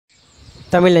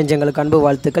தமிழ் நெஞ்சங்களுக்கு அன்பு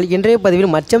வாழ்த்துக்கள். இன்றைய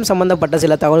பதிவில் மச்சம் சம்பந்தப்பட்ட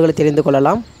சில தகவல்களை தெரிந்து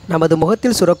கொள்ளலாம். நமது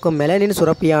முகத்தில் சுரக்கும் மெலனின்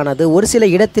சுரப்பியானது ஒரு சில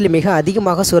இடத்தில் மிக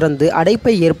அதிகமாக சுரந்து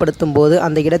அடைப்பை ஏற்படுத்தும் போது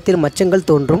அந்த இடத்தில் மச்சங்கள்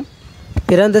தோன்றும்.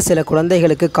 பிறந்த சில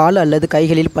குழந்தைகளுக்கு கால் அல்லது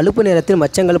கைகளில் பழுப்பு நிறத்தில்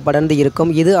மச்சங்கள் படர்ந்து இருக்கும்.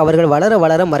 இது அவர்கள் வளர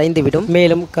வளர மறைந்துவிடும்.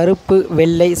 மேலும் கருப்பு,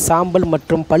 வெள்ளை, சாம்பல்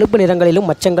மற்றும் பழுப்பு நிறங்களிலும்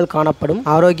மச்சங்கள் காணப்படும்.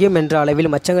 ஆரோக்கியம் என்ற அளவில்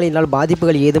மச்சங்களினால்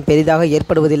பாதிப்புகள் ஏதும் பெரிதாக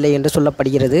ஏற்படுவதில்லை என்று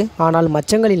சொல்லப்படுகிறது. ஆனால்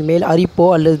மச்சங்களின் மேல் அரிப்போ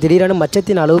அல்லது திடீரென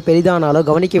மச்சத்தின் அளவு பெரிதானாலோ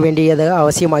கவனிக்க வேண்டியது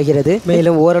அவசியமாகிறது.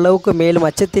 மேலும் ஓரளவுக்கு மேலும்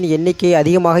மச்சத்தின் எண்ணிக்கை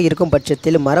அதிகமாக இருக்கும்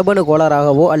பட்சத்தில் மரபணு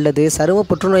கோளாறாகவோ அல்லது சரும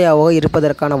புற்றுநோயாகவோ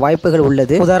இருப்பதற்கான வாய்ப்புகள்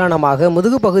உள்ளது. உதாரணமாக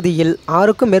முதுகு பகுதியில்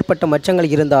 6க்கும் மேற்பட்ட மச்சங்கள்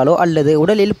இருந்தாலோ அல்லது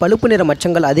உடலில் பழுப்பு நிற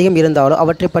மச்சங்கள் அதிகம் இருந்தாலோ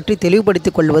அவற்றை பற்றி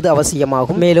தெளிவுபடுத்திக் கொள்வது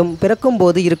அவசியமாகும். மேலும் பிறக்கும்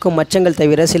போது இருக்கும் மச்சங்கள்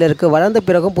தவிர சிலருக்கு வளர்ந்த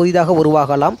பிறகும் புதிதாக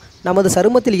உருவாகலாம். நமது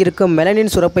சருமத்தில் இருக்கும்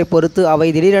மெலனின் சுரப்பை பொறுத்து அவை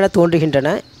திடீரென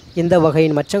தோன்றுகின்றன. இந்த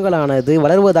வகையின் மச்சங்களானது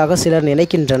வளர்வதாக சிலர்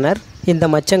நினைக்கின்றனர். இந்த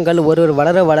மச்சங்கள் ஒருவர்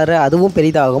வளர வளர அதுவும்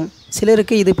பெரிதாகும்.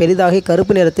 சிலருக்கு இது பெரிதாகி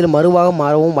கருப்பு நிறத்தில் மறுவாக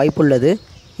மாறவும் வாய்ப்புள்ளது.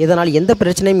 இதனால் எந்த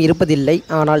பிரச்சனையும் இருப்பதில்லை.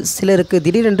 ஆனால் சிலருக்கு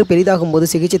திடீரென்று பெரிதாகும் போது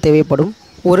சிகிச்சை தேவைப்படும்.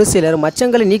 ஒரு சிலர்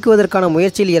மச்சங்களை நீக்குவதற்கான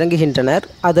முயற்சியில் இறங்குகின்றனர்.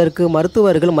 அதற்கு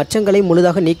மருத்துவர்கள் மச்சங்களை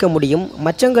முழுதாக நீக்க முடியும்.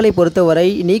 மச்சங்களை பொறுத்தவரை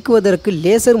நீக்குவதற்கு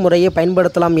லேசர் முறையை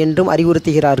பயன்படுத்தலாம் என்றும்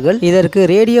அறிவுறுத்துகிறார்கள். இதற்கு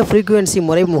ரேடியோ ஃப்ரீக்குவென்சி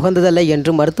முறை உகந்ததல்ல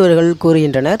என்று மருத்துவர்கள்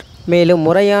கூறுகின்றனர். மேலும்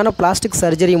முறையான பிளாஸ்டிக்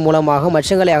சர்ஜரி மூலமாக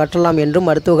மச்சங்களை அகற்றலாம் என்றும்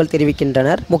மருத்துவர்கள்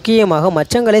தெரிவிக்கின்றனர். முக்கியமாக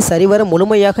மச்சங்களை சரிவர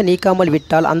முழுமையாக நீக்காமல்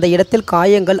விட்டால் அந்த இடத்தில்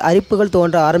காயங்கள், அரிப்புகள்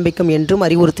தோன்ற ஆரம்பிக்கும் என்றும்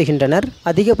அறிவுறுத்துகின்றனர்.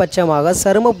 அதிகபட்சமாக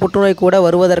சரும புற்றுநோய் கூட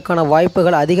வருவதற்கான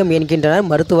வாய்ப்புகள் அதிகம் என்கின்றனர்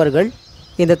மருத்துவர்கள்.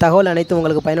 இந்த தகவல் அனைத்தும்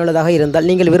உங்களுக்கு பயனுள்ளதாக இருந்தால்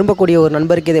நீங்கள் விரும்பக்கூடிய ஒரு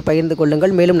நண்பருக்கு இதை பகிர்ந்து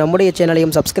கொள்ளுங்கள். மேலும் நம்முடைய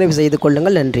சேனலையும் சப்ஸ்கிரைப் செய்து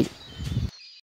கொள்ளுங்கள். நன்றி.